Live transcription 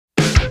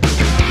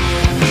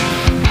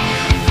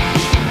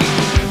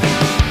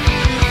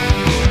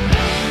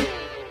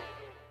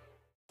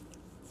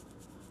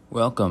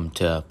Welcome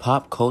to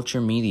Pop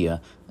Culture Media.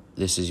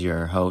 This is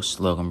your host,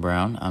 Logan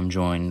Brown. I'm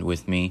joined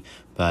with me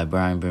by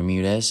Brian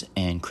Bermudez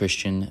and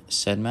Christian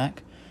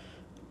Sedmak.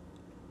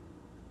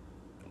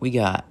 We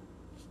got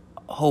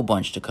a whole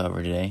bunch to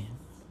cover today.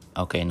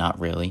 Okay, not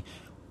really.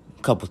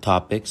 A couple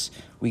topics.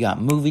 We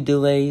got movie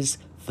delays,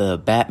 the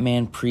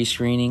Batman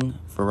pre-screening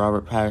for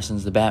Robert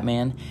Pattinson's The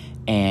Batman,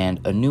 and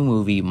a new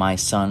movie, My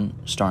Son,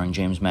 starring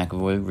James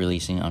McAvoy,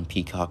 releasing on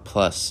Peacock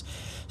Plus.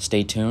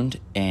 Stay tuned,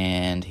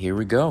 and here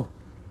we go.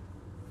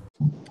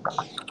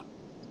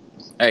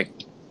 Hey.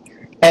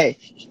 Hey.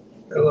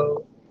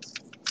 Hello.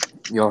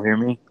 Y'all hear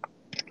me?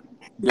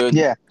 Good?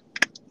 Yeah.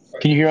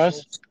 Can you hear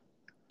us?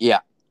 Yeah.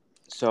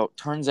 So,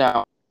 turns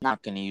out I'm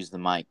not going to use the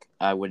mic.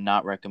 I would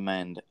not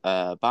recommend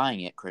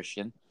buying it,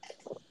 Christian.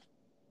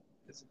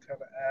 Is it kind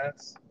of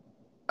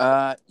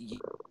ass?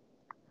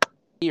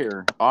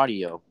 Hear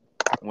audio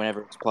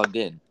whenever it's plugged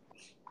in.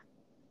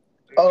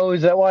 Oh,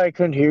 is that why I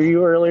couldn't hear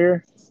you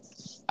earlier?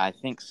 I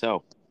think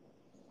so.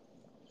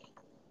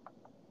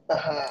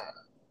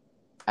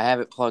 I have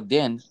it plugged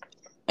in,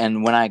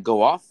 and when I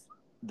go off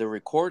the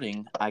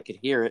recording, I could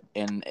hear it,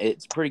 and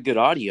it's pretty good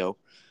audio.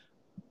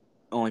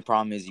 Only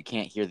problem is you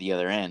can't hear the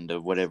other end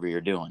of whatever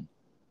you're doing.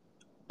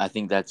 I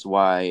think that's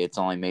why it's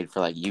only made for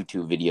like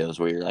YouTube videos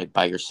where you're like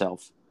by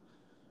yourself.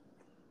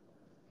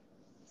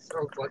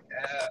 Sounds like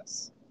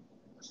ass.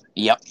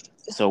 Yep.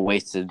 So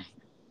wasted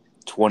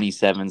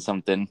 27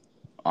 something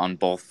on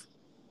both.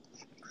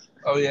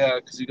 Oh yeah,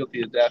 because you got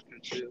the adapter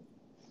too.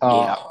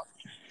 Yeah.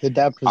 The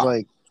adapter's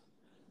like,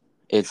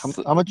 It's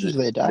how much is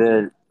the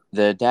adapter?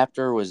 The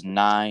adapter was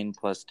 $9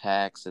 plus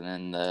tax, and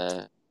then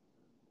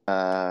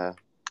the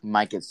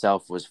mic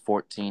itself was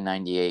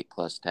 $14.98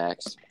 plus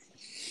tax.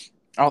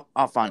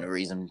 I'll find a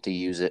reason to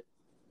use it.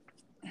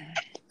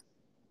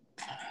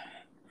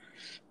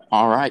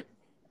 All right,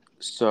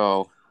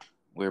 so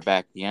we're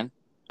back again.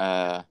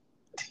 Do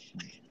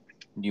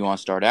you want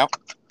to start out?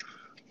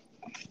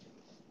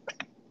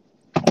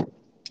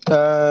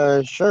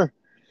 Sure.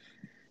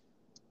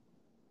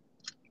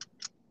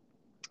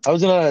 I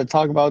was gonna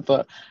talk about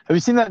have you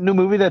seen that new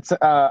movie that's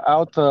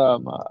out?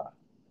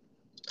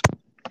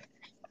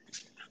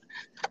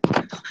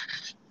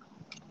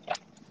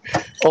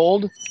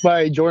 Old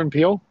by Jordan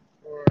Peele.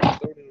 Or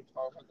don't even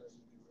talk about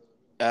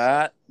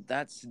that movie.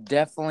 That's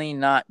definitely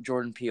not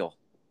Jordan Peele.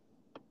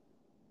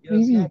 Yeah,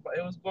 it's not.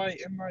 It was by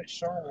M. Night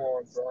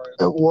Shyamalan, Brian.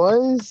 It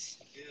was.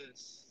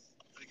 Yes,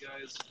 the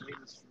guy is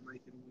famous for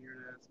making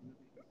weird ass movies.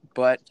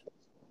 But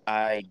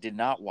I did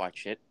not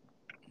watch it.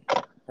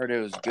 Heard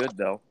it was good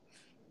though.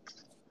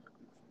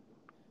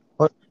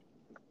 What?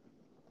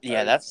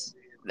 Yeah, that's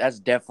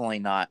definitely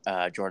not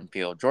Jordan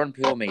Peele. Jordan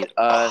Peele made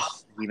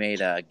Us. He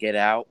made Get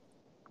Out.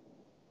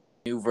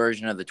 New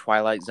version of The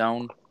Twilight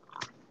Zone.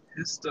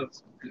 His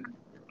stuff's good.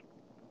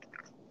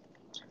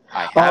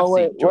 I have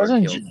seen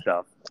Jordan wasn't Peele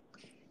stuff.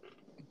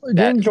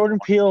 Didn't Jordan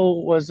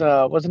Peele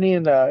wasn't he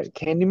in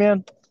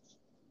Candyman?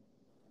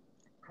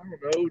 I don't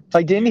know.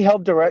 Like, didn't he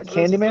help direct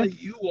Candyman?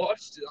 Like, you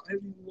watched it. I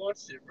haven't even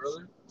watched it,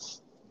 brother.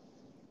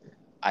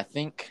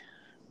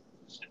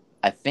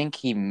 I think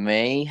he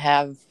may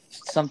have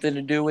something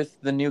to do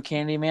with the new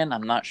Candyman.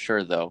 I'm not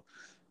sure though.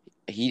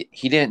 He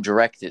didn't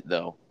direct it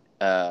though.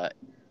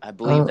 I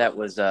believe that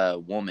was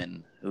a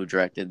woman who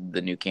directed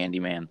the new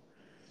Candyman.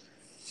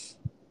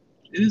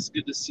 It is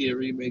good to see a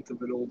remake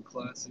of an old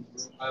classic,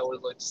 bro. I always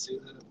like to see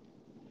that.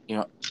 You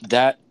know,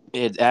 that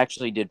it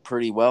actually did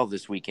pretty well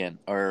this weekend,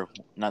 or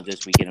not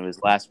this weekend. It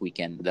was last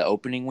weekend, the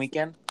opening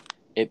weekend.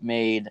 It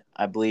made,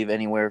 I believe,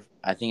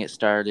 I think it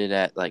started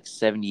at like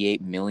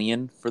 78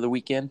 million for the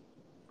weekend.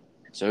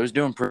 So it was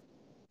doing pretty,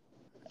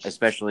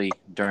 especially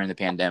during the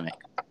pandemic.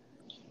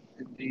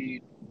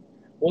 Indeed.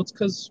 Well, it's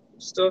because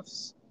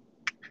stuff's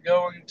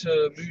going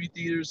to movie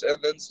theaters and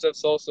then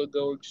stuff's also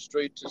going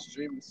straight to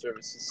streaming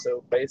services.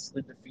 So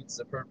basically defeats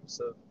the purpose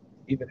of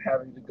even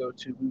having to go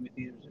to movie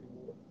theaters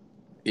anymore.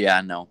 Yeah,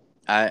 I know.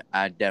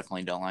 I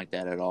definitely don't like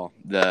that at all.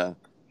 The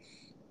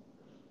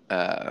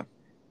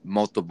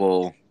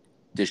multiple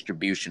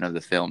distribution of the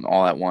film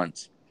all at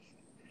once.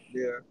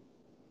 Yeah.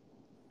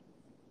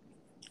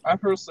 I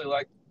personally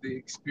like the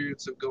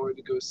experience of going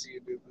to go see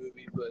a new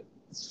movie, but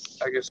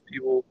I guess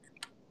people...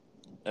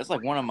 That's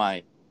like one of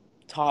my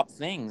top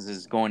things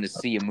is going to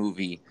see a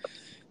movie.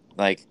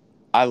 Like,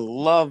 I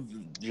love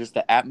just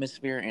the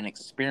atmosphere and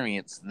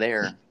experience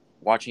there,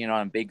 watching it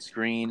on a big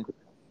screen,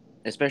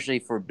 especially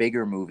for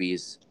bigger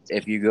movies.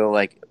 If you go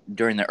like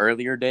during the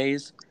earlier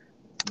days,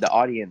 the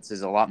audience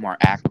is a lot more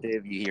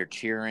active. You hear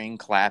cheering,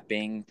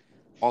 clapping,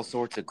 all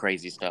sorts of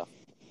crazy stuff.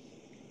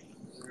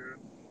 Yeah.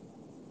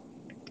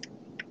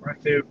 My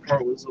favorite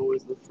part was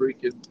always the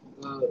freaking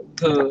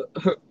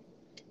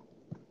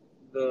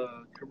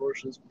the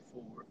commercials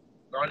before.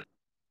 Not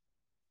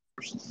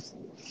commercials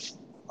before.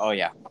 Oh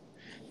yeah,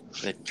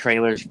 the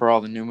trailers for all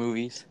the new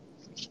movies.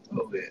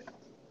 Oh yeah.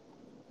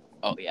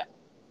 Oh yeah.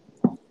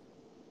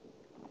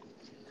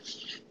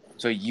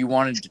 So you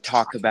wanted to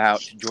talk about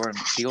Jordan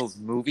Peele's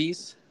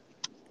movies?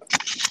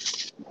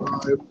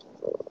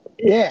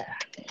 Yeah.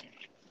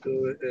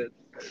 Go ahead.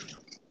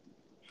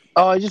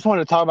 Oh, I just want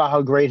to talk about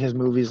how great his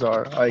movies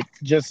are, like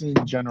just in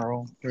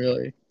general,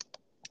 really.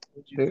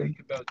 What do you Dude, think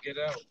about Get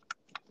Out?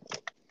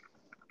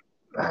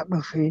 that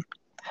movie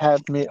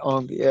had me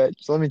on the edge.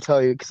 Let me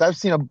tell you, because I've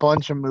seen a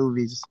bunch of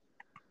movies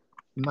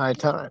in my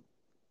time.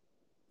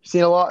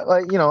 Seen a lot,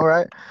 like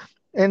right?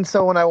 And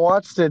so when I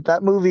watched it,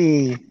 that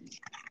movie,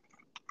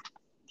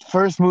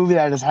 first movie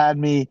that has had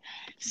me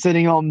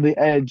sitting on the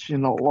edge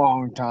in a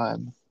long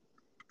time.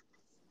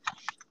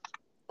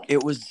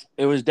 It was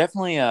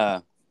definitely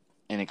an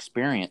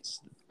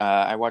experience.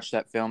 I watched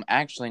that film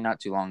actually not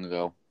too long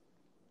ago.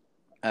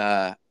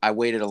 I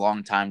waited a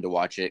long time to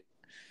watch it,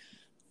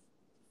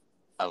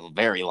 a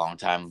very long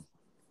time.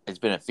 It's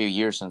been a few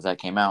years since that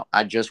came out.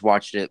 I just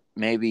watched it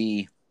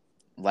maybe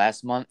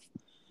last month,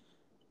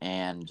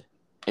 and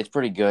it's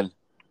pretty good.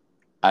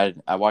 I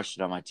watched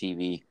it on my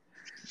TV.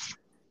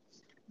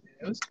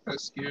 Yeah, it was kind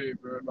of scary,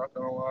 bro. Not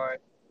gonna lie.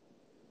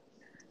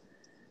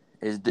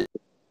 Is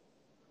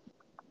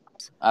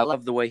I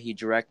love the way he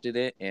directed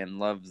it and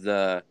love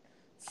the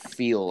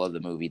feel of the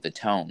movie, the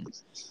tone.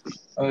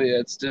 Oh yeah,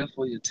 it's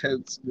definitely a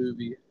tense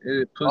movie,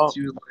 and it puts Oh,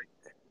 you in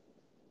like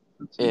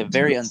puts you in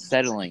very tense.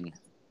 unsettling.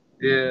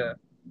 Yeah,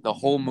 The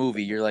whole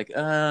movie, you're like,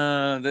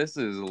 this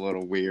is a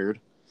little weird.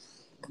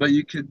 but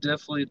you can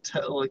definitely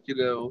tell, like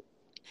the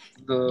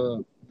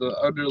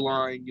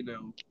underlying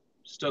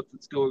stuff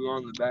that's going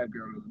on in the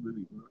background of the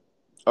movie, bro.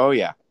 Oh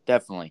yeah,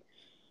 definitely.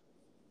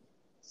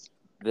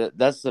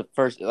 That's the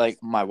first.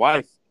 Like my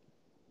wife,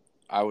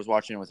 I was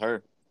watching it with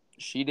her.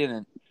 She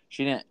didn't.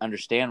 She didn't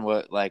understand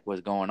what like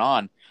was going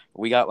on.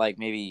 We got like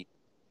maybe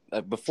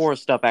before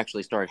stuff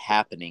actually started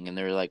happening, and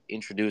they're like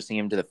introducing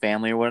him to the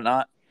family or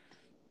whatnot.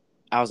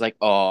 I was like,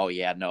 oh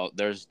yeah, no,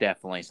 there's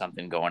definitely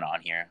something going on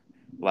here.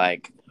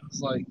 Like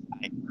It's like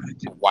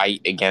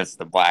white against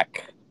the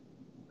black.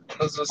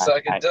 I was just I, like,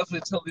 I can I,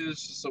 definitely tell you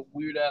there's just some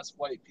weird ass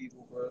white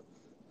people, bro.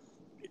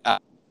 I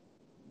had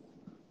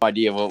no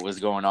idea what was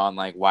going on,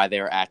 like why they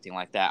were acting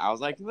like that. I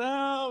was like,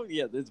 no,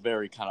 yeah, it's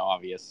very kind of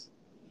obvious.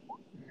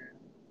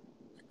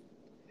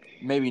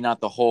 Maybe not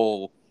the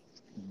whole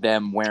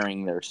them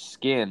wearing their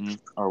skin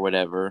or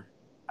whatever.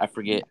 I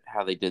forget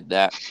how they did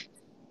that.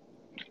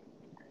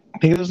 I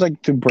think it was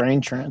like the brain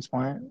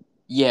transplant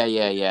Yeah.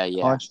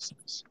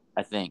 consciousness.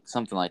 I think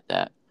something like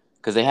that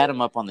because they had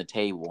him up on the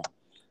table.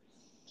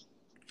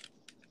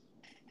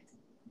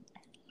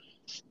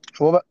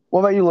 What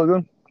about you,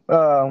 Logan?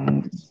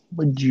 What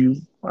would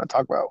you want to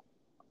talk about?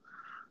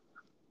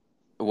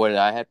 What did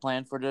I had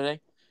planned for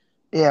today?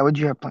 Yeah, what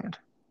do you have planned?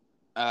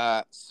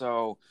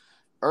 So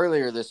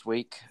earlier this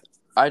week,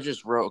 I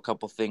just wrote a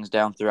couple things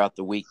down throughout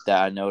the week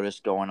that I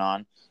noticed going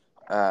on.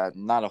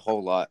 Not a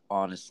whole lot,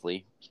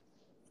 honestly.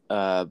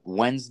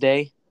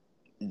 Wednesday,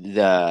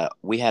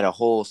 we had a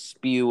whole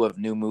spew of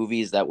new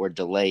movies that were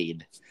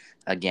delayed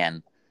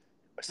again.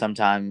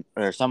 Sometime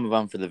or some of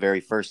them for the very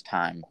first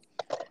time.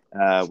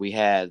 We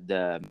had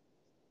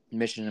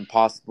Mission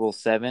Impossible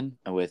 7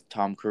 with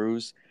Tom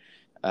Cruise.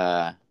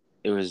 Uh,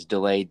 it was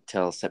delayed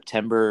till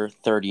September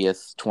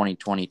 30th,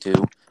 2022.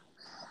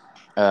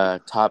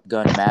 Top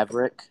Gun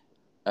Maverick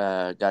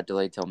got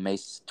delayed till May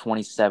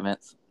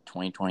 27th,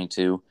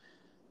 2022.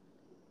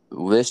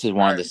 This is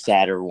one of the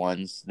sadder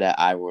ones that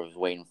I was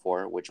waiting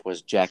for, which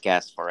was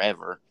Jackass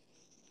Forever.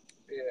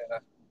 Yeah.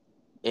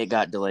 It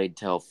got delayed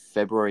till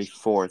February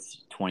 4th,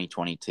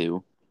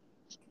 2022.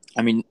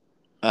 I mean,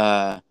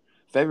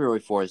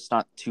 February 4th, it's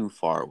not too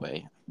far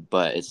away,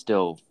 but it's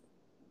still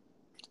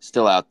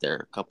out there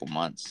a couple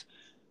months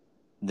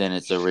than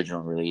its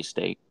original release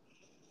date.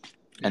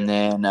 Yeah. And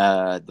then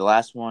the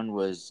last one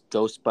was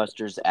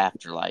Ghostbusters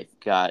Afterlife.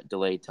 Got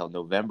delayed till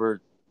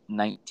November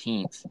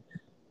 19th,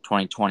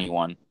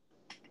 2021.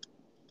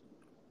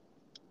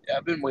 Yeah,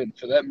 I've been waiting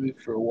for that movie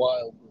for a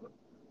while, bro.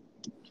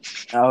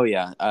 Oh,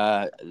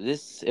 yeah.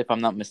 This, if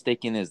I'm not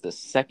mistaken, is the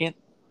second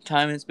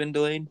time it's been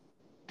delayed.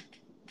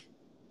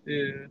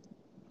 Yeah.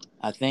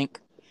 I think.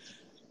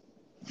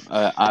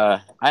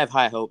 I have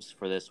high hopes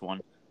for this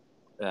one,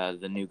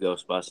 the new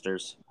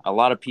Ghostbusters. A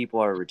lot of people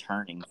are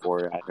returning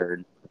for it, I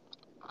heard.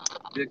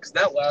 Yeah, because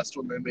that last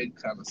one they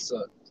made kind of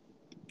sucked.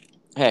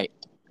 Hey,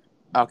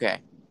 okay.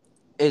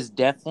 It's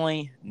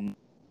definitely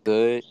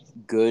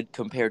good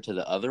compared to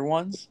the other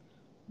ones,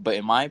 but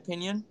in my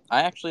opinion,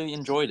 I actually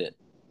enjoyed it.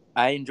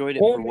 I enjoyed it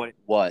for what it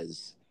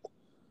was.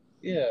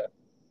 Yeah.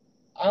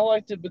 I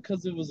liked it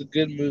because it was a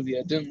good movie.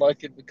 I didn't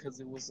like it because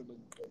it wasn't a.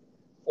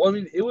 Well, I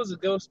mean, it was a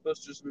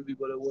Ghostbusters movie,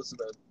 but it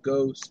wasn't a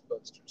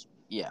Ghostbusters movie.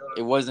 Yeah, You know what it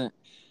I mean? wasn't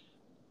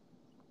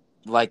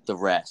like the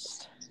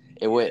rest.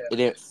 It Yeah.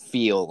 didn't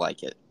feel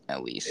like it, at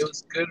It least.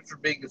 was good for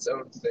being its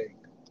own thing.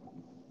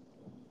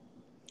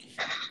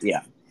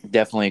 Yeah,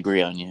 definitely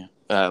agree on you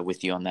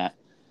with you on that.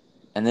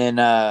 And then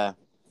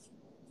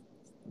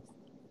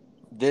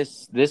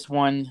this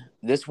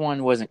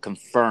one wasn't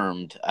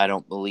confirmed, I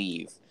don't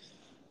believe,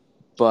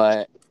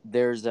 but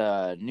there's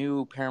a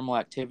new Paranormal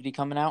Activity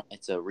coming out.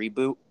 It's a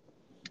reboot.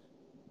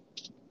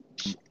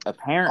 Oh,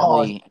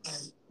 Apparently,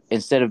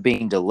 instead of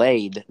being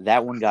delayed,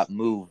 that one got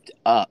moved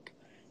up,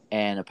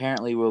 and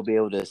apparently we'll be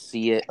able to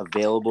see it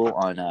available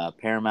on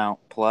Paramount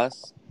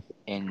Plus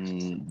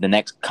in the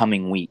next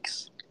coming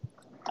weeks.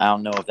 I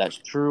don't know if that's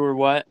true or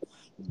what,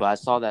 but I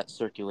saw that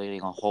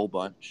circulating a whole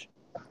bunch.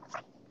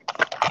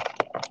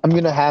 I'm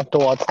gonna have to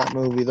watch that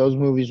movie. Those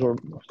movies were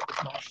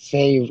my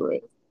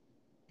favorite.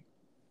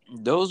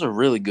 Those are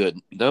really good.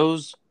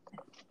 Those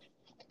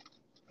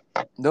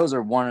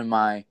are one of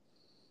my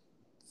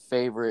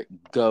favorite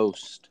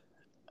ghost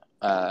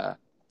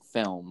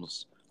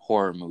films,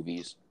 horror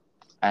movies.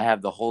 I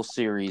have the whole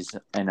series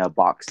in a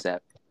box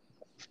set.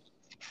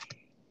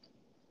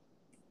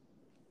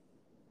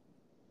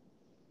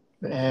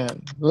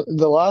 Man,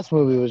 the last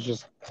movie was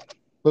just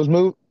those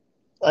movies.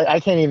 I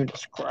can't even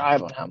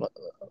describe on how much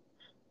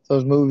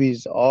those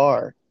movies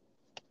are.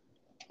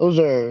 Those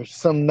are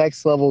some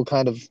next level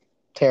kind of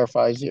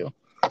terrifies you.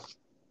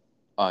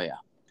 Oh yeah.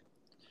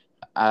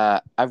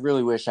 I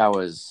really wish I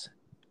was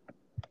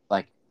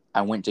like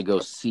I went to go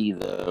see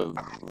the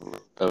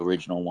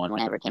original one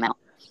whenever it came out.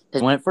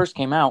 Because when it first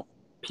came out,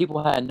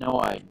 people had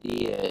no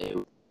idea.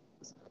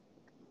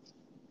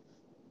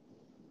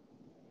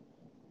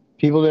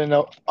 People didn't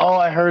know. Oh,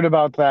 I heard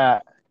about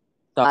that.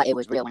 Thought it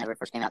was real whenever it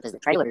first came out because the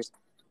trailers.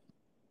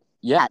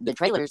 Yeah, the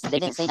trailers, they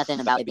didn't say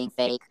nothing about it being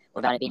fake or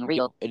about it being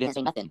real. It didn't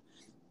say nothing.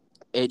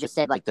 It just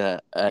said like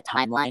the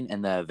timeline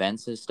and the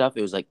events and stuff.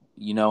 It was like,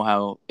 you know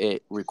how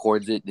it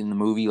records it in the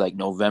movie, like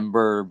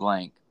November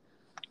blank.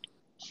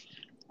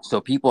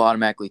 So people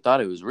automatically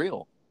thought it was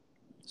real.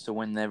 So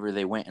whenever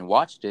they went and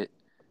watched it,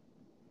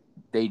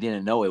 they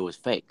didn't know it was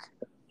fake.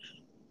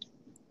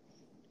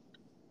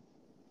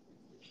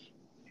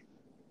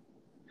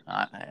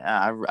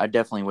 I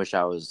definitely wish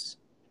I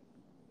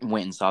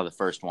went and saw the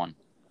first one.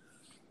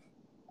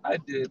 I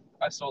did.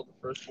 I saw the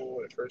first one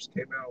when it first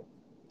came out.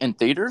 In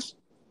theaters?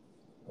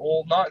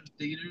 Well, not in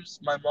theaters.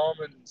 My mom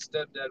and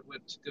stepdad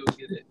went to go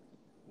get it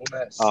when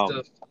that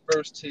stuff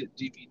first hit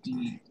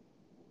DVD.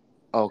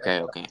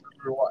 Okay.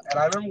 And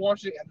I remember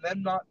watching it and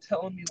them not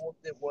telling me what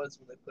it was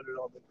when they put it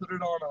on. They put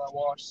it on and I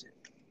watched it.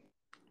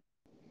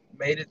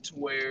 Made it to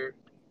where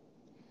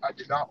I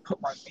did not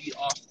put my feet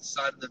off the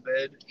side of the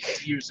bed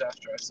years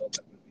after I saw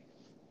that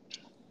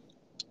movie.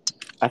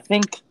 I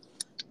think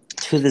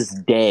to this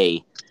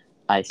day,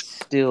 I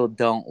still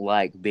don't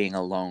like being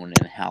alone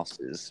in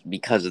houses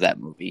because of that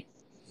movie.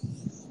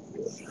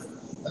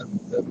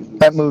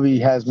 That movie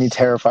has me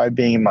terrified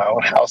being in my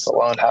own house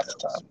alone half the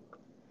time.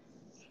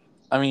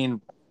 I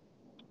mean,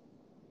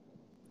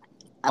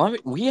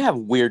 we have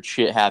weird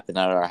shit happen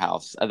at our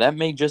house. That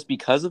may just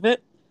because of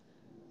it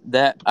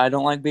that I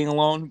don't like being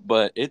alone,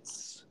 but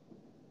it's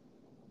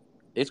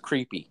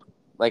creepy.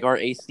 Like our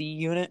AC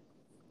unit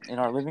in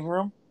our living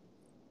room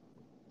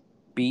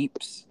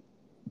beeps,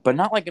 but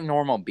not like a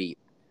normal beep.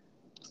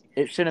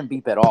 It shouldn't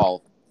beep at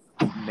all.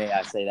 May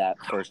I say that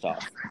first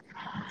off?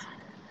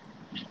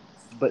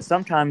 But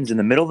sometimes in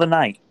the middle of the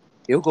night,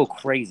 it'll go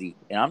crazy,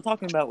 and I'm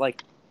talking about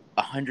like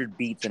 100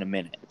 beats in a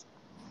minute.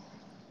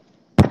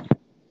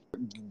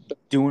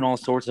 Doing all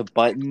sorts of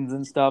buttons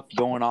and stuff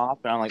going off,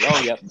 and I'm like,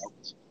 oh, yep.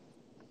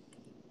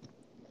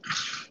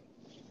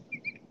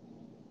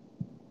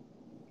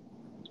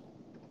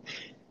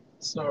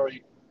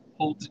 Sorry,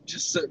 Holden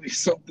just sent me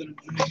something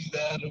really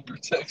bad over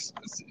text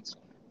message.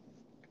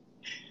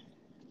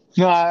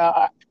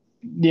 No,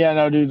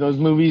 no, dude, those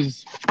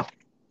movies,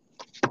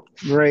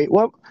 great.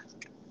 What,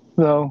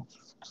 though?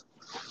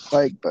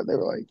 Like, but they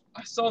were like.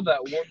 I saw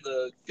that one,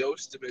 the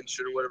Ghost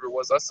Dimension or whatever it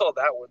was. I saw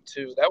that one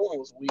too. That one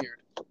was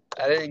weird.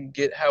 I didn't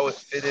get how it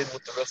fit in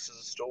with the rest of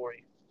the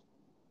story.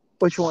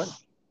 Which one?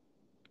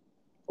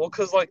 Well,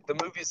 because like the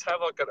movies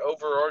have like an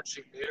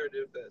overarching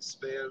narrative that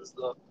spans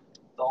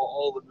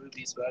all the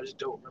movies, but I just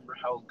don't remember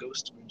how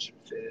Ghost Dimension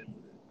fit in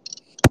with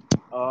it.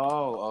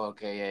 Oh,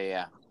 okay,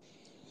 yeah.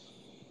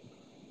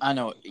 I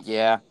know,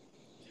 yeah.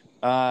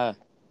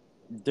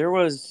 There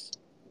was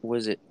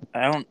it?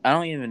 I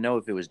don't even know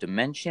if it was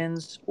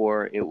Dimensions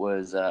or it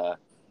was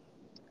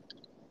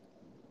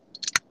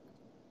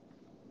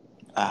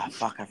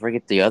fuck, I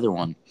forget the other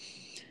one.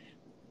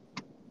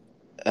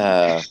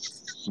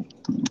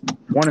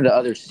 One of the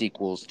other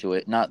sequels to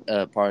it, not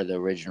part of the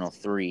original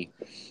 3.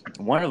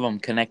 One of them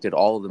connected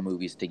all of the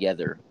movies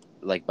together,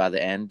 like by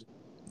the end.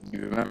 You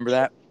remember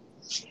that?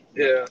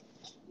 Yeah.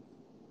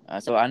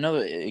 So I know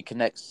it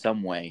connects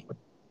some way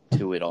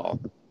to it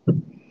all,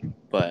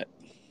 but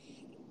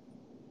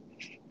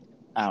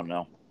I don't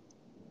know.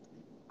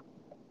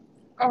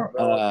 I don't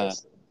know.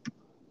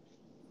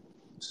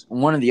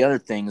 One of the other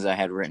things I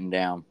had written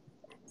down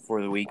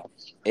for the week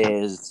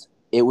is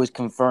it was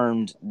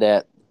confirmed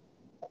that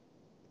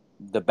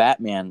the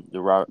Batman, the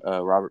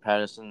Robert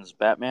Pattinson's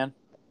Batman,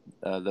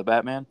 the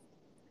Batman,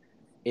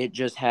 it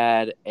just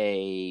had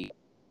a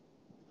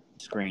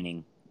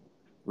screening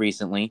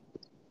recently.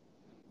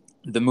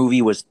 The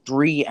movie was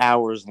 3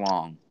 hours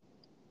long.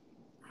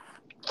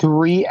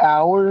 3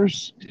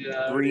 hours?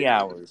 Yeah. 3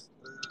 hours.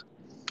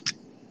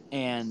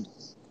 And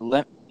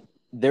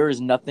there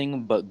is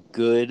nothing but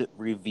good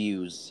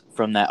reviews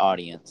from that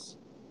audience.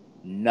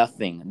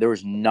 Nothing. There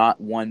was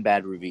not one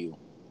bad review.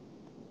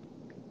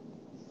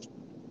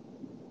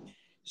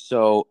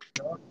 So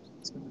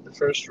it's gonna be the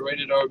first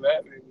rated R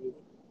Batman movie.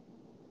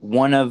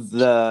 one of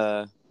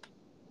the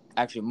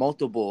actually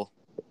multiple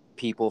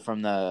people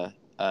from the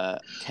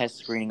test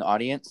screening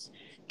audience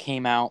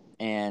came out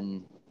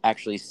and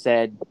actually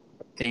said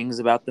things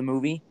about the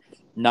movie,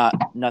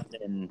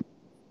 nothing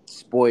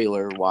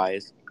spoiler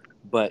wise,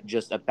 but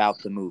just about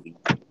the movie.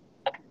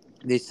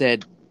 They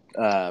said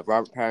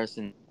Robert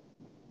Pattinson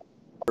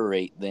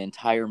narrate the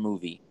entire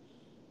movie.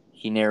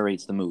 He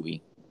narrates the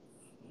movie.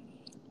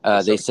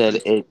 They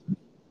said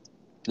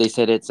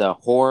it's a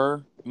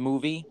horror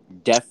movie,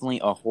 definitely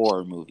a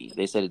horror movie.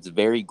 They said it's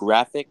very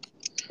graphic.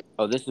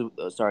 Oh, this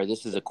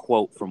is a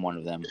quote from one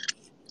of them.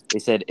 They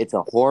said it's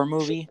a horror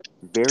movie,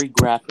 very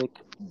graphic,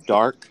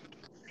 dark,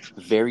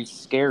 very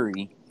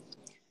scary.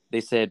 They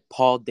said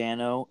Paul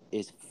Dano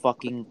is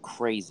fucking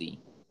crazy.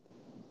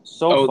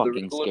 So Oh, the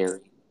fucking Riddler?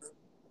 scary.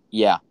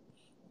 Yeah.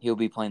 He'll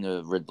be playing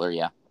the Riddler,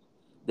 yeah.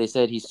 They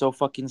said he's so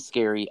fucking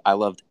scary. I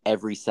loved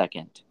every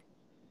second.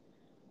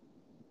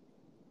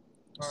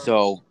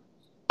 So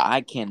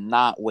I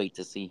cannot wait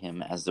to see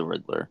him as the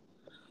Riddler.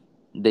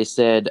 They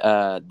said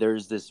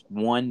there's this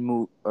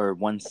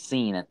one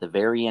scene at the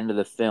very end of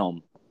the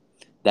film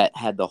that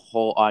had the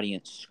whole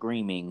audience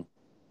screaming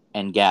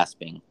and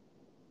gasping.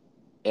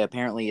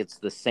 Apparently, it's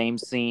the same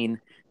scene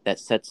that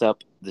sets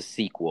up the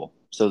sequel.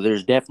 So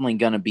there's definitely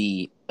going to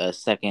be a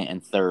second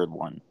and third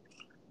one.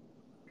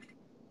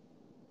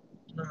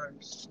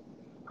 Nice.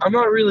 I'm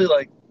not really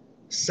I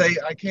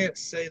can't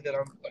say that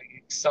I'm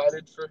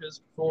excited for his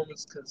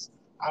performance because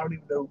I don't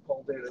even know who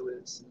Paul Dano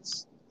is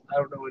since I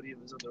don't know any of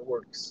his other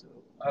works, so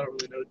I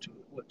don't really know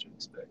what to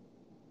expect.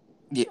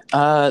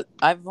 Yeah,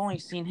 I've only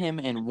seen him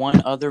in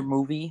one other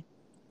movie,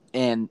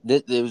 and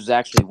it was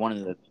actually one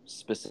of the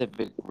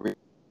specific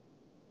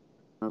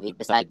movie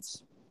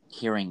besides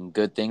hearing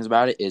good things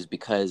about it is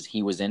because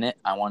he was in it.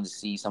 I wanted to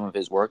see some of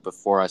his work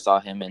before I saw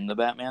him in the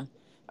Batman.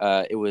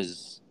 It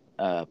was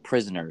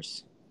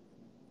Prisoners.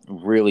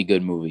 Really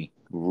good movie.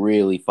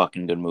 Really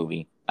fucking good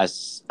movie.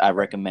 I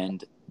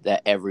recommend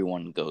that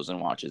everyone goes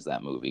and watches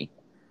that movie.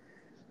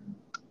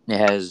 It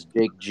has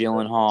Jake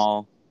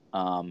Gyllenhaal,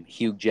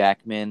 Hugh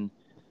Jackman,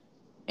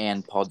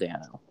 and Paul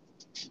Dano.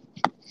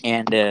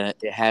 And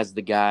it has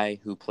the guy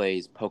who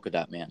plays Polka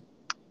Dot Man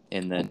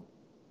in the.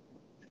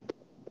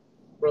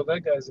 Bro,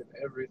 that guy's in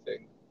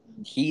everything.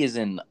 He's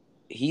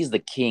the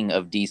king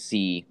of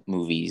DC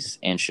movies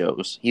and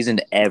shows. He's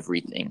in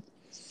everything.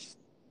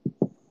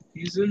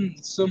 He's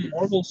in some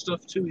Marvel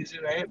stuff too. He's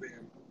in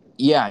Ant-Man.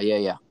 Yeah.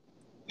 Yeah.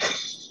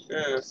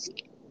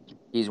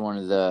 He's one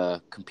of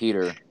the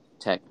computer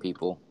tech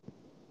people.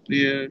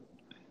 Yeah.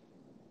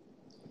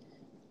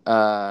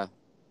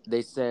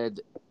 They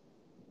said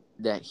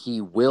that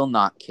he will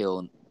not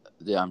kill.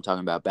 I'm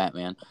talking about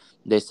Batman.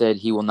 They said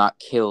he will not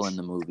kill in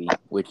the movie,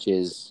 which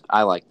is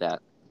I like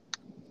that.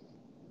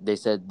 They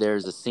said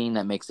there's a scene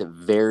that makes it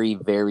very,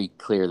 very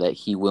clear that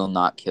he will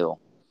not kill.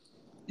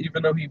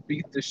 Even though he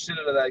beat the shit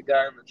out of that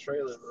guy in the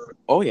trailer, bro.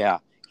 Oh yeah,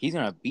 he's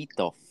gonna beat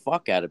the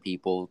fuck out of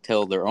people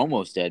till they're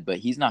almost dead, but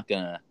he's not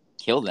gonna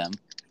kill them.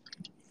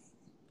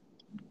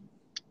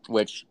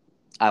 Which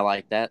I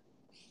like that.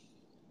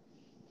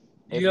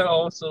 You gotta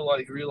also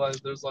realize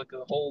there's a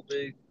whole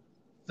big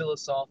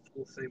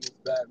philosophical thing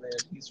with Batman.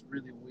 He's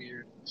really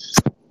weird.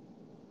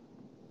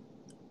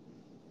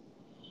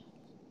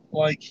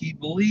 He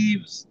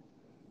believes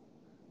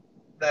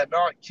that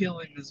not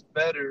killing is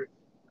better,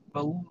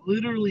 but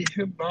literally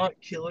him not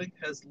killing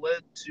has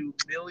led to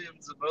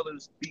millions of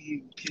others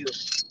being killed.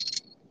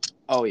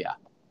 Oh yeah.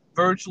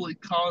 Virtually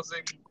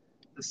causing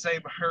the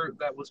same hurt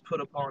that was put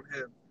upon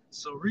him.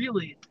 So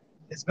really,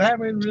 is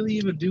Batman really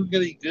even doing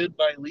any good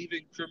by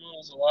leaving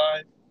criminals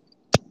alive?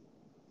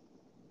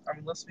 I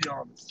mean, let's be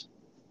honest.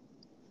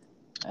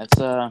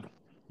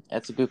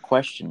 That's a good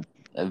question.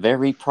 A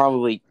very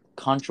probably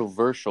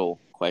controversial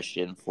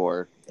question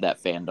for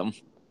that fandom.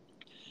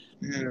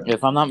 Yeah.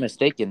 If I'm not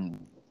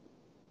mistaken,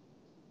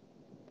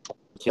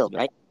 killed,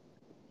 right?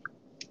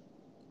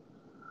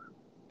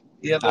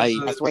 Yeah,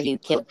 I swear he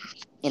killed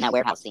in that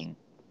warehouse scene.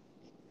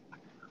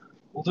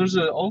 Well, there's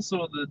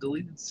also the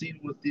deleted scene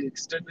with the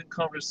extended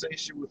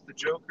conversation with the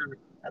Joker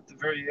at the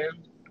very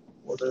end,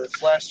 or the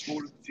flash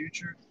forward to the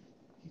future.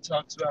 He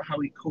talks about how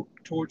he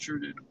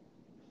tortured and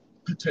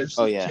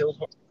potentially killed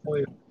Harley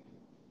Quinn.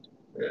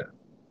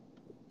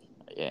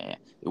 Yeah.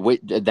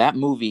 Wait, that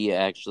movie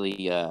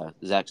actually,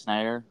 Zack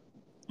Snyder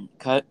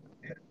cut.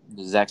 Yeah.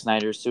 Zack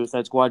Snyder's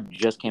Suicide Squad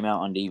just came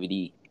out on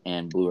DVD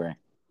and Blu-ray.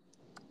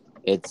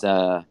 It's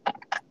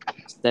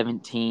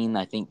 17,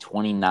 I think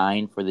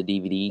 29 for the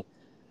DVD,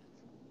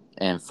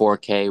 and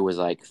 4K was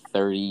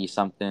 30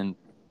 something,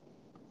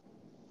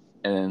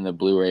 and then the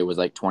Blu-ray was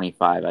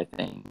 25, I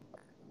think.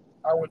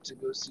 I went to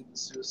go see the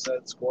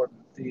Suicide Squad in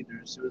the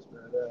theaters. It was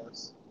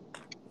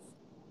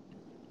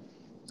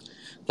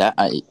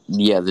badass.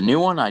 The new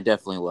one I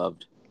definitely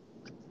loved.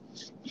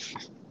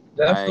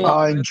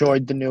 I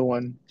enjoyed the new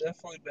one.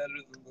 Definitely better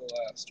than the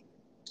last one.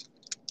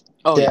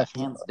 Oh yeah,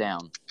 hands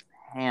down.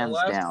 Hands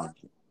down.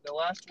 The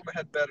last one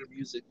had better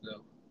music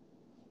though.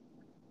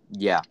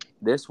 Yeah,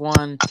 this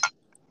one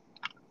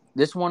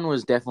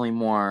was definitely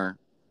more.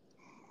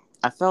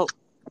 I felt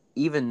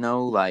even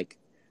though like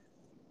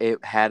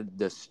it had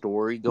the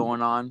story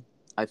going on,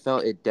 I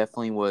felt it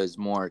definitely was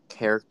more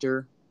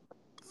character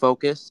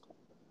focused.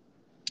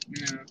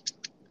 Yeah.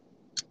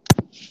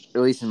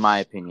 At least in my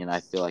opinion, I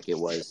feel like it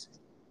was.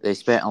 They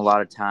spent a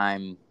lot of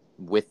time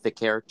with the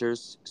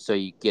characters, so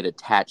you get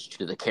attached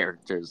to the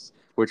characters,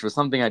 which was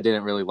something I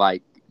didn't really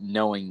like,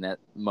 knowing that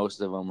most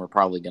of them were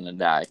probably going to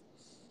die.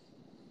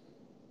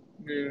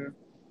 Yeah.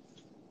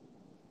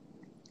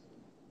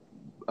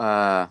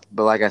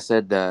 But like I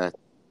said, the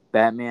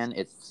Batman,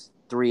 it's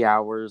 3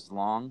 hours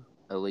long,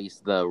 at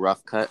least the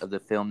rough cut of the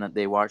film that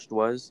they watched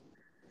was.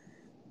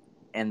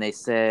 And they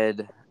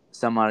said,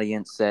 some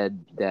audience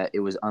said that it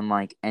was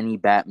unlike any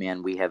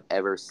Batman we have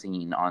ever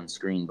seen on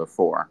screen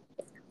before.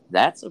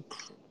 That's a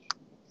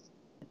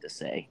to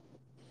say,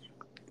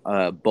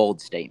 bold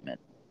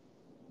statement.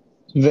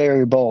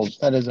 Very bold.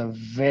 That is a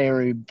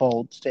very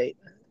bold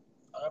statement.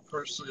 I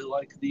personally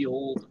like the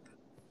old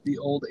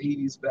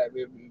 80s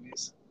Batman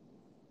movies.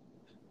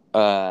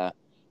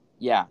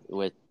 Yeah,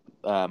 with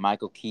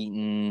Michael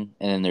Keaton,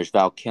 and then there's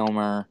Val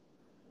Kilmer.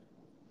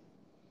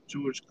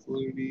 George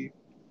Clooney.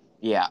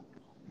 Yeah,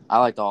 I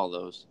liked all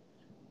those.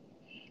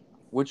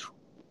 Which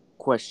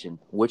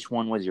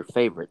one was your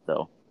favorite,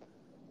 though?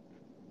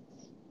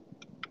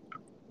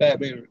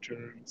 Batman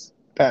Returns.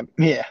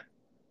 Yeah.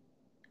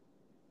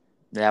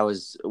 That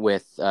was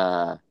with,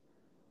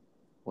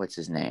 what's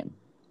his name?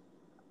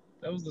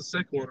 That was the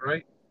second one,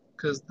 right?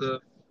 Because the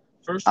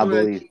first I one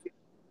had believe. Keaton,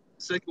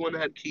 second one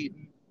had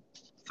Keaton,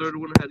 third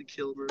one had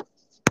Kilmer,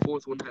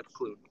 fourth one had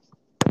Clooney.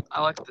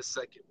 I liked the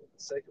second one.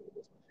 The second one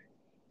was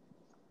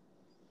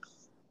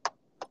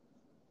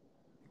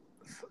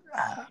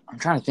my favorite. I'm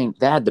trying to think.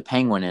 That had the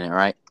Penguin in it,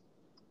 right?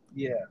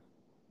 Yeah.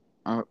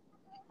 I'm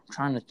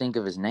trying to think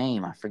of his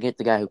name. I forget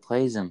the guy who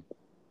plays him.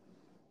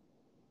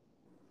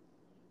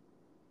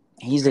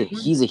 He's a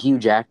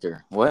huge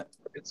actor. What?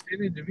 It's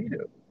Danny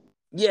DeVito.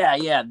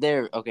 Yeah.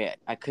 There. Okay,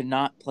 I could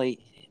not place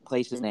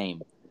his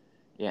name.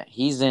 Yeah,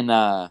 he's in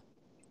a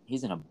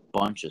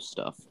bunch of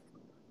stuff.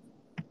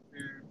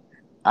 Yeah.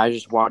 I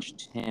just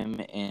watched him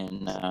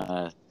in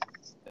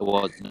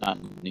well, it's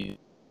not new.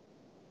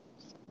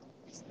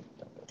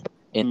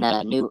 In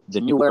the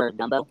newer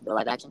Dumbo, the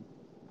live action.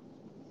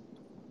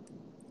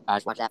 I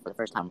just watched that for the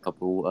first time a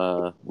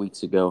couple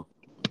weeks ago.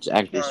 It's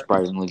actually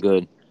surprisingly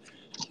good.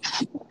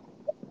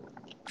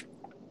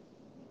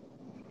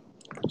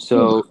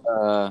 So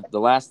the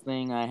last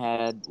thing I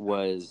had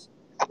was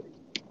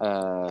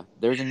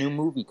there's a new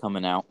movie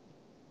coming out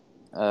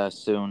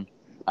soon.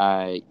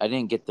 I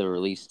didn't get the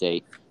release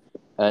date.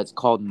 It's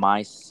called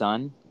My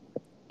Son.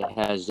 It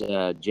has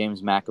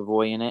James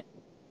McAvoy in it,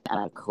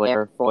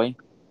 Claire Foy.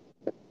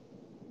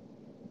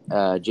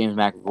 James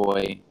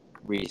McAvoy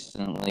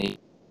recently,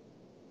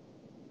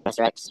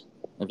 Professor X,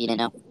 if you didn't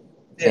know.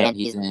 Yeah. And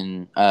he's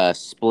in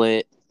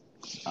Split.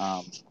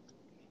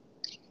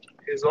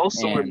 He's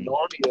also in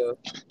Narnia.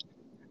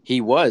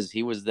 He was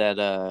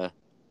that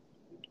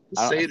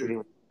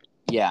Satyr.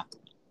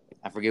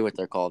 I forget what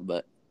they're called,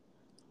 but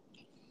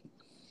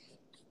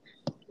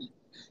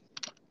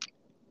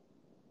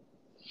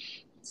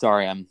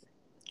sorry, I'm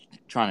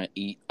trying to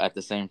eat at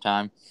the same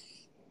time.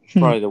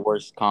 Probably the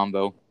worst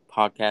combo,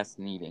 podcast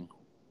and eating.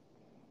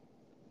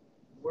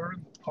 We're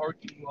in the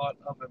parking lot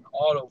of an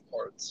auto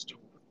parts store.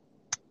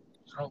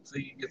 I don't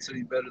think it gets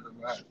any better than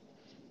that.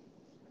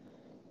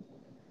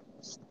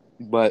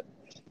 But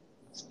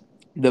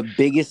the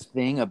biggest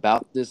thing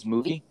about this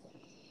movie,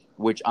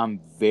 which I'm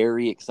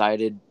very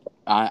excited,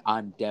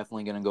 I'm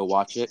definitely going to go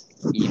watch it,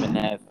 even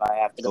if I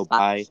have to go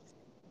buy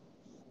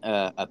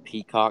a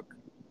Peacock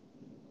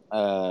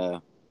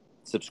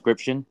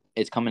subscription.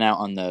 It's coming out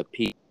on the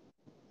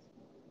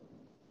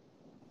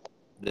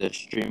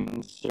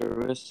streaming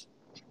service.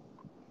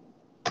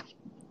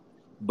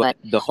 But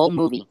the whole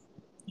movie,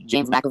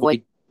 James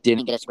McAvoy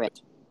didn't get a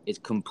script. It's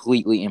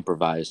completely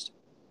improvised.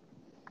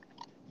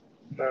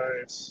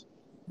 Nice.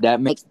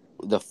 That makes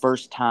the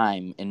first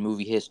time in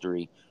movie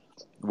history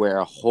where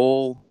a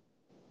whole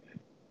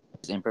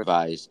is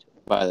improvised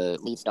by the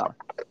lead star.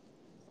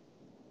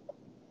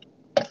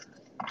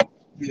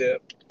 Yeah.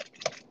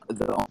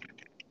 The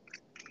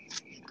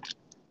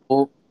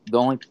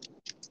only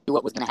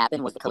what was going to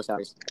happen was the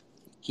co-stars.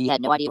 He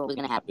had no idea what was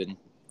going to happen.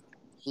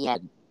 He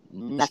had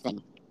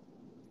nothing.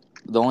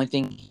 The only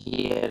thing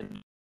he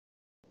had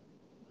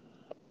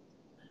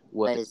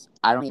was,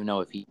 I don't even know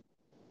if he...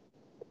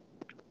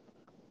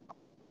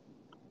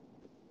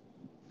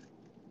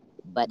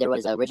 But there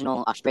was an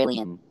original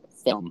Australian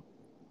film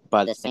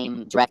by the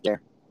same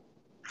director,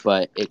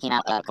 but it came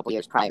out a couple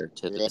years prior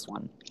to this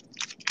one.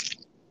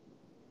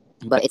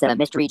 But it's a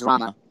mystery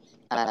drama.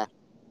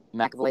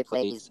 McAvoy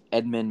plays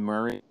Edmund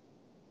Murray,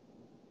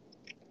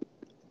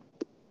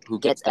 who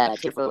gets a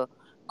tearful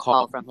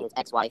call from his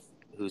ex-wife,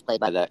 who's played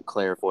by that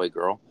Claire Foy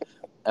girl,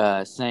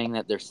 saying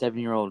that their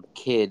 7-year-old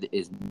kid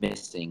is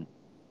missing.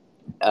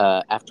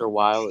 After a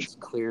while, it's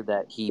clear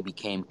that he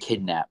became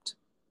kidnapped.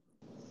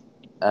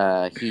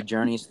 He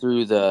journeys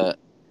through the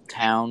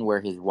town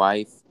where his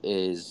wife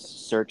is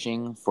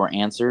searching for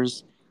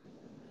answers,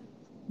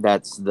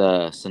 That's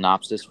the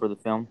synopsis for the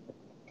film.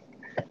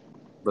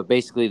 But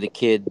basically, the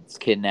kid's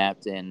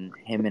kidnapped, and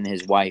him and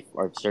his wife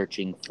are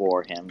searching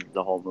for him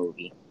the whole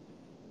movie.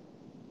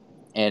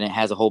 And it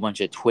has a whole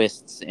bunch of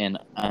twists and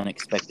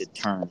unexpected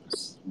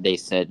turns, they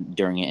said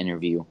during an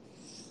interview.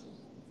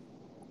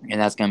 And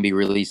that's going to be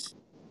released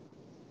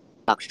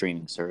on the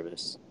streaming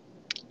service.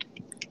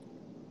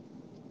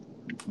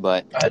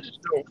 But I just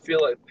don't feel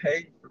like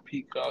paying for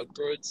Peacock,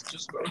 bro. It's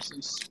just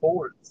mostly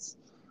sports.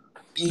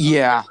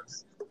 yeah,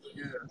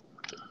 Yeah.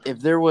 if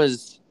there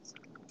was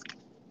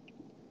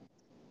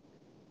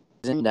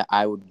reason that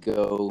I would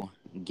go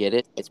get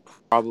it, it's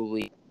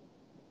probably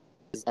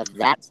of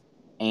that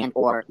and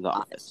or The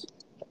Office.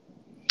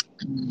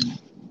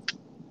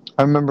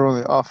 I remember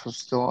when The Office was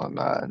still on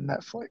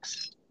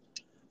Netflix.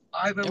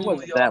 I remember It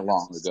wasn't The that Office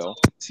long was ago. still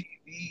on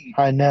TV.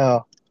 I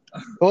know.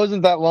 It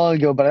wasn't that long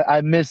ago, but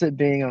I miss it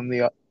being on Netflix.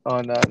 I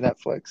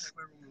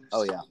remember it was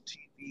Oh, still yeah. on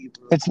TV,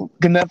 bro. It's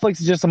Netflix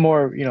is just a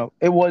more,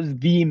 it was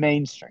the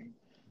mainstream.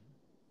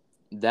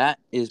 That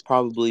is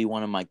probably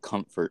one of my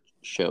comfort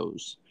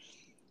shows.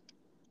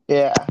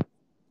 Yeah.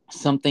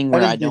 Something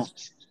where I don't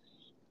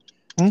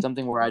Hmm?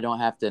 something where I don't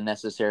have to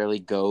necessarily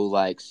go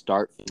like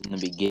start from the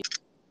beginning.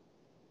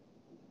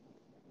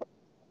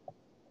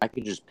 I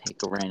could just pick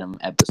a random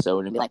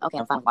episode and be like, okay,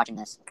 I'm fine with watching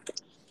this.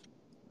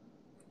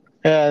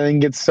 Yeah, and then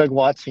get stuck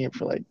watching it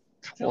for like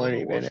Did you ever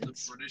 20 watch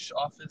minutes, The British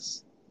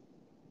Office?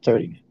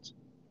 30 minutes.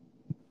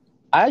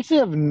 I actually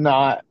have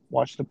not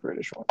watched the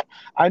British one.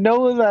 I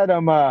know that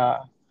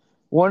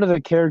one of the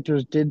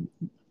characters did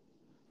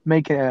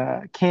make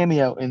a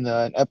cameo in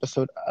an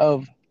episode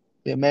of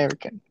the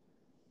American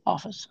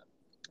Office.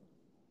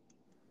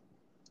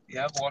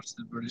 Yeah, I've watched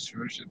the British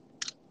version.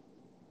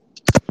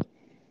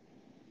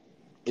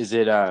 Is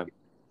it You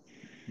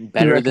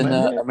better than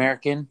recommend the it?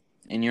 American,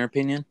 in your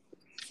opinion?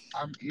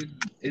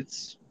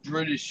 It's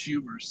British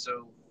humor,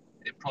 so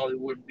it probably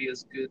wouldn't be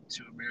as good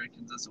to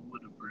Americans as it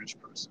would a British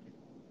person.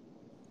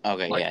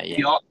 Okay, Like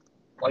yeah.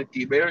 like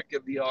the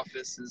American The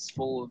Office is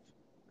full of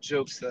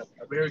jokes that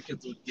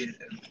Americans would get,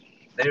 and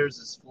theirs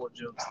is full of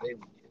jokes they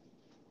would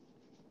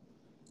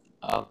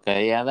get.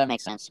 Okay, yeah, that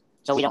makes sense.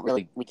 So we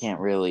can't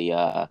really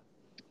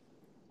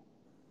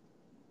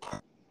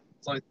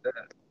It's like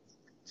that.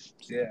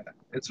 Yeah,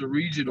 it's a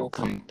regional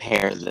thing.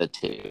 compare the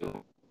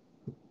two.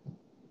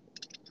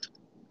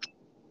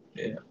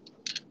 Yeah.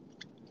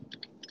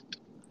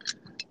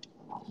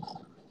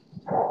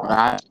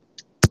 I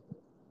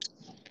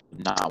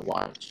did not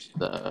watch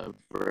the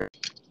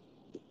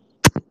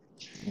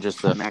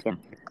just the American.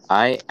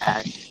 I'm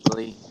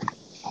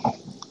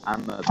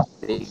a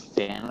big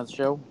fan of the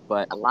show,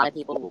 but a lot of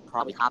people will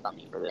probably hop on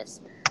me for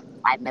this.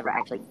 I've never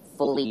actually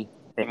fully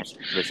finished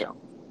the show.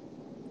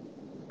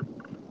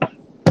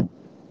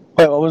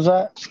 Wait, what was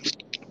that?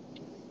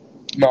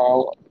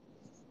 No,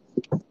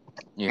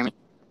 You hear me?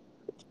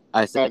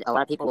 I said a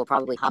lot of people will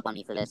probably hop on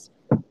me for this,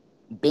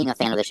 being a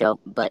fan of the show,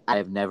 but I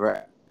have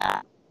never.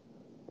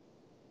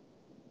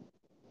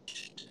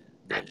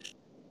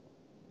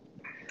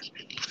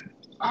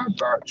 I'm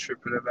not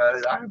tripping about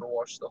it. I haven't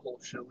watched the whole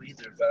show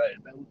either, but I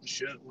know the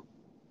show.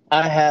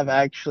 I have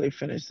actually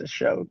finished the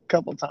show a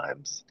couple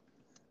times.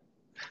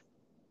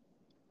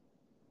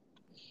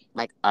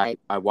 Like I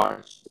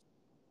watched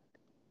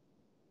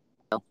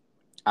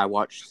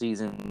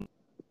season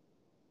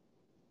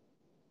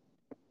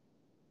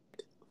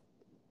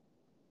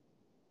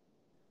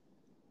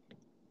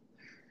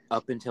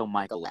up until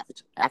Michael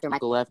left. After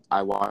Michael left,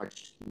 I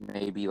watched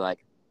maybe like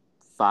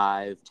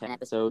 5-10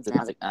 episodes, and I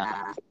was like,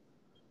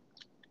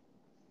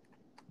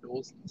 It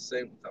wasn't the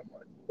same without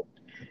Michael.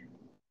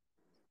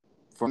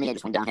 For me, it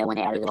just went downhill when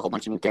they added a whole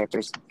bunch of new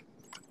characters.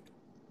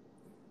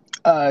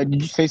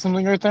 Did you say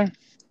something right there?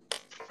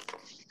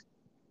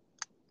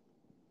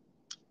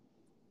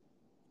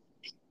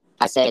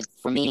 I said,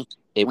 for me,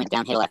 it went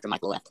downhill after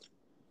Michael left.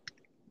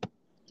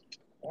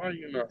 Why are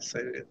you not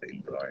saying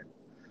anything, Brian?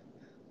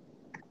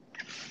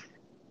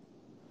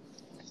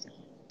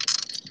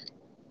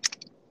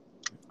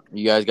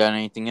 You guys got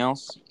anything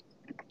else?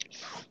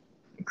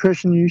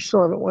 Christian, you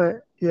still haven't went.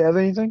 You have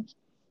anything?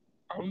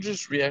 I'm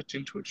just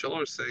reacting to what y'all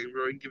are saying,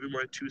 bro, and giving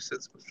my 2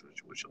 cents with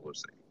what y'all are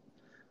saying.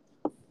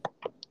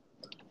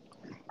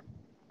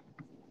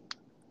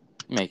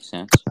 Makes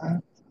sense.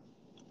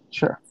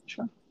 Sure.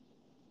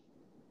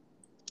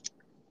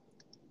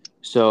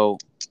 So,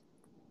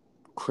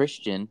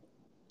 Christian,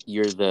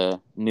 you're the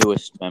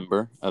newest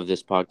member of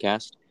this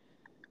podcast.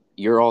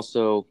 You're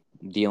also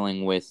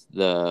dealing with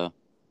the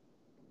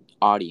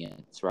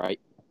audience, right?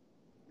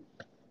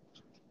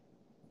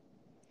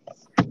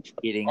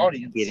 Getting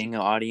an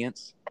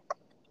audience.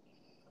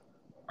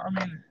 I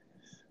mean,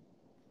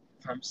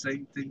 if I'm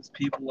saying things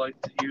people like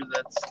to hear,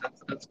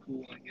 that's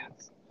cool, I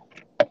guess.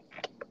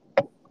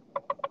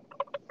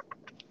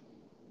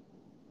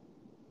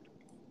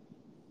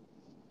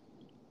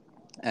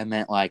 I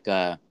meant like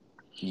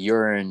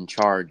you're in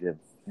charge of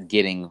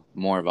getting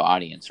more of an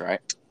audience, right?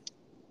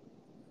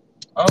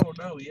 Oh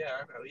no, yeah,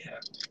 I know,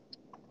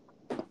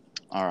 yeah.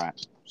 All right,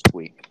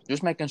 sweet.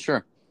 Just making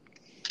sure.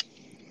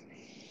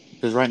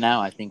 Because right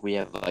now, I think we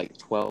have like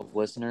 12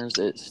 listeners.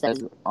 It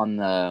says on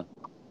the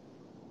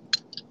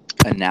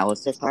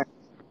analysis part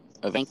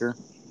of Anchor,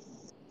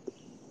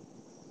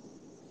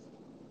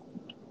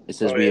 it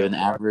says we have an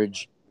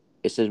average.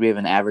 It says we have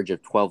an average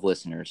of 12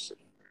 listeners.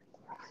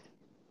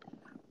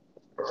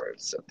 All right,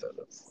 set that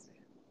up.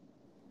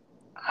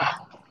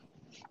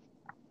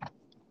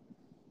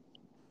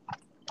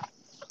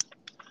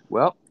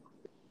 Well,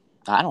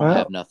 I don't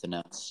have nothing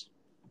else.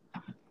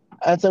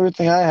 That's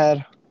everything I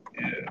had.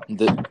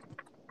 Yeah.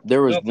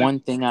 There was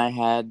one thing I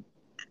had,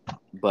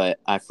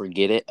 but I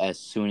forget it as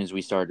soon as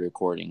we started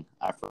recording.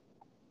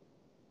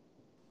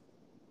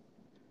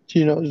 Do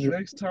you know what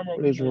Next time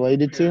it was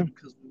related to?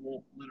 Because we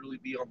won't literally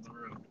be on the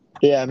road.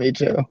 Yeah, me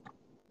too.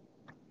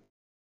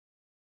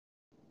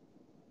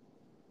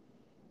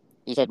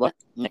 You said what?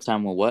 Next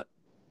time we'll what?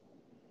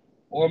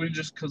 Well, I mean,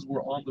 just because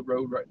we're on the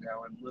road right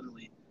now, and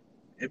literally,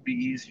 it'd be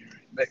easier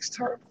next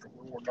time for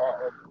when we're not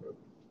on the road.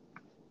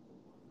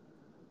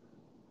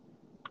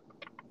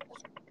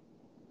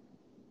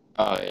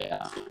 Oh,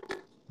 yeah.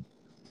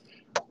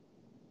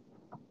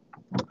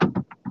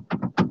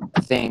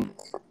 I think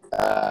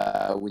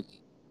we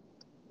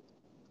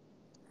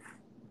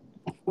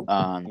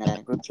on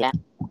the group chat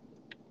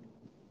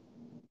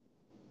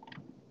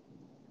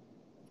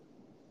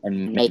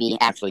and maybe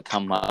actually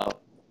come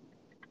up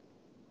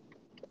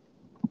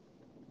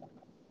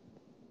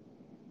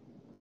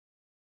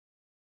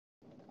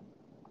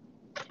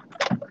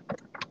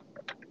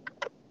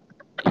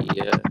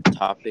the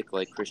topic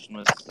like Christian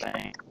was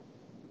saying.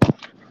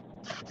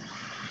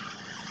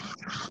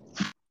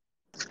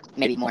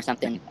 Maybe more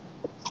something.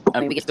 I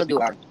mean, we could still do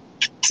our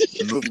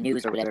movie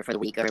news or whatever for the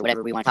week or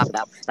whatever we want to talk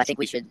about. But I think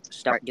we should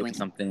start doing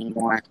something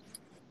more,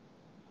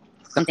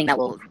 something that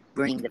will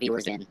bring the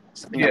viewers in.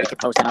 Something that we could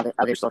post on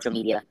other social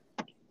media.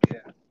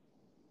 Yeah.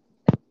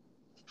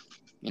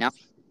 You know?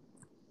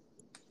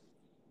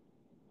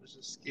 There's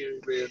a scary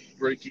man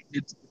breaking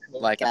into the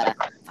car. Like,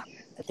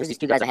 there's these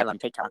two guys I have on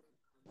TikTok.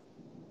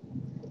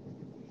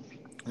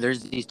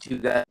 There's these two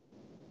guys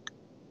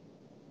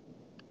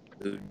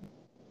who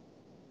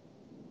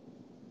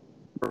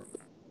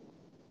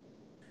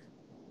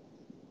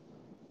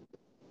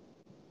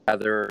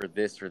either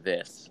this or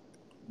this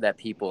that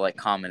people like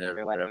commented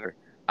or whatever.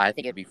 I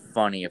think it'd be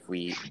funny if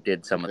we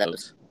did some of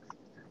those.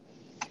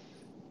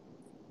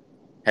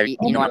 Have you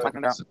know what I'm talking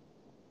about?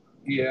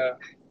 Yeah.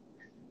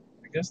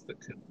 I guess that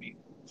could be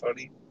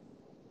funny.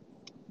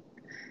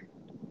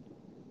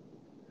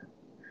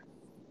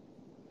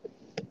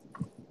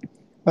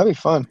 That'd be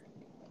fun.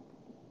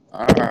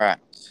 All right.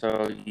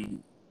 So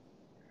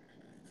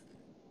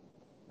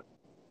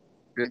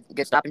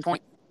good stopping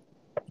point.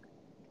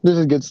 This is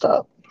a good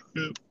stop.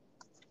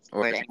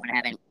 Or does anyone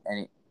have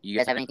any? You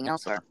guys have anything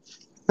else, or?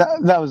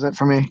 That was it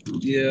for me.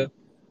 Yeah.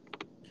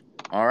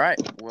 All right.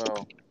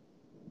 Well,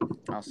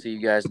 I'll see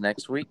you guys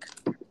next week.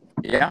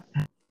 Yeah.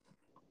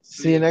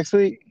 See you next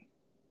week.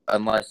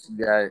 Unless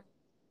you guys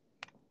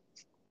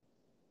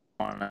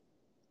want to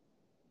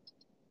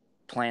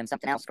plan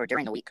something else for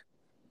during the week.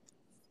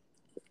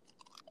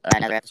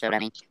 Another episode, I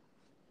mean.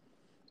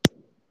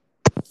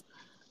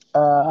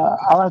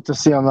 I'll have to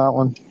see on that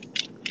one.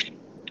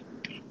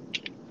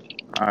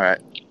 All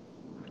right.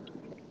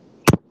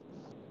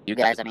 You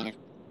guys, I mean,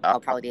 I'll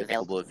probably be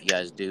available if you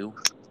guys do.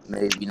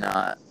 Maybe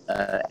not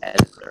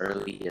as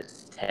early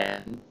as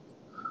 10.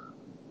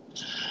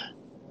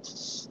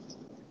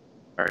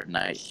 Or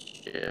night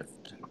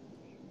shift.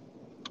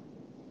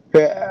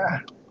 Yeah.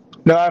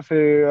 No, I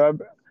feel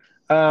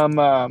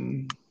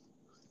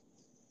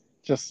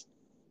just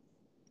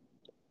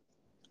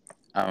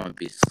I'm gonna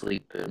be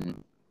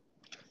sleeping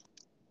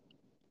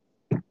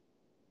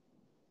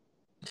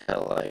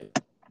till like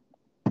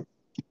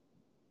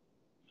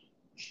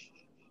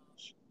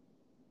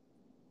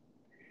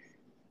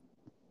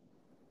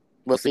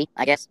we'll see,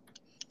 I guess.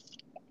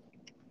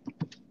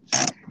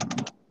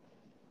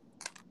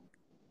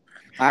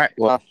 All right.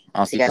 Well,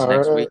 I'll see you guys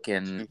next week,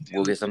 and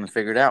we'll get something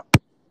figured out.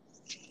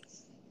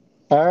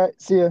 All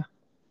right. See ya.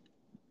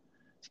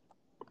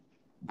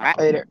 All right.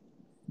 Later.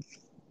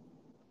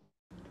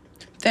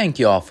 Thank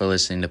you all for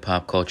listening to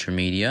Pop Culture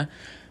Media.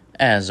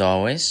 As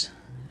always,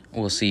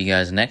 we'll see you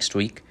guys next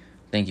week.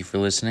 Thank you for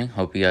listening.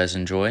 Hope you guys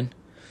enjoyed.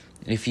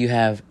 If you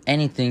have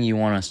anything you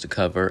want us to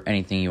cover,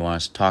 anything you want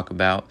us to talk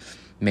about,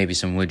 maybe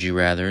some would you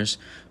rathers,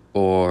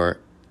 or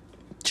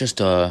just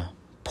a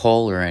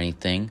poll or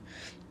anything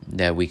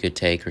that we could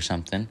take or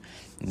something,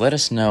 let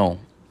us know.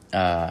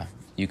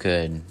 You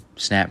could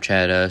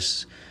Snapchat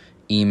us,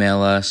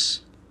 email us,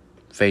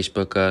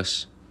 Facebook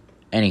us,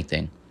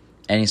 anything,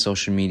 any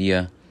social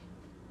media,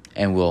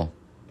 and we'll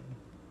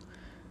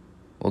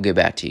get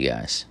back to you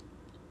guys.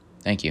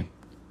 Thank you.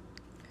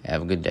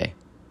 Have a good day.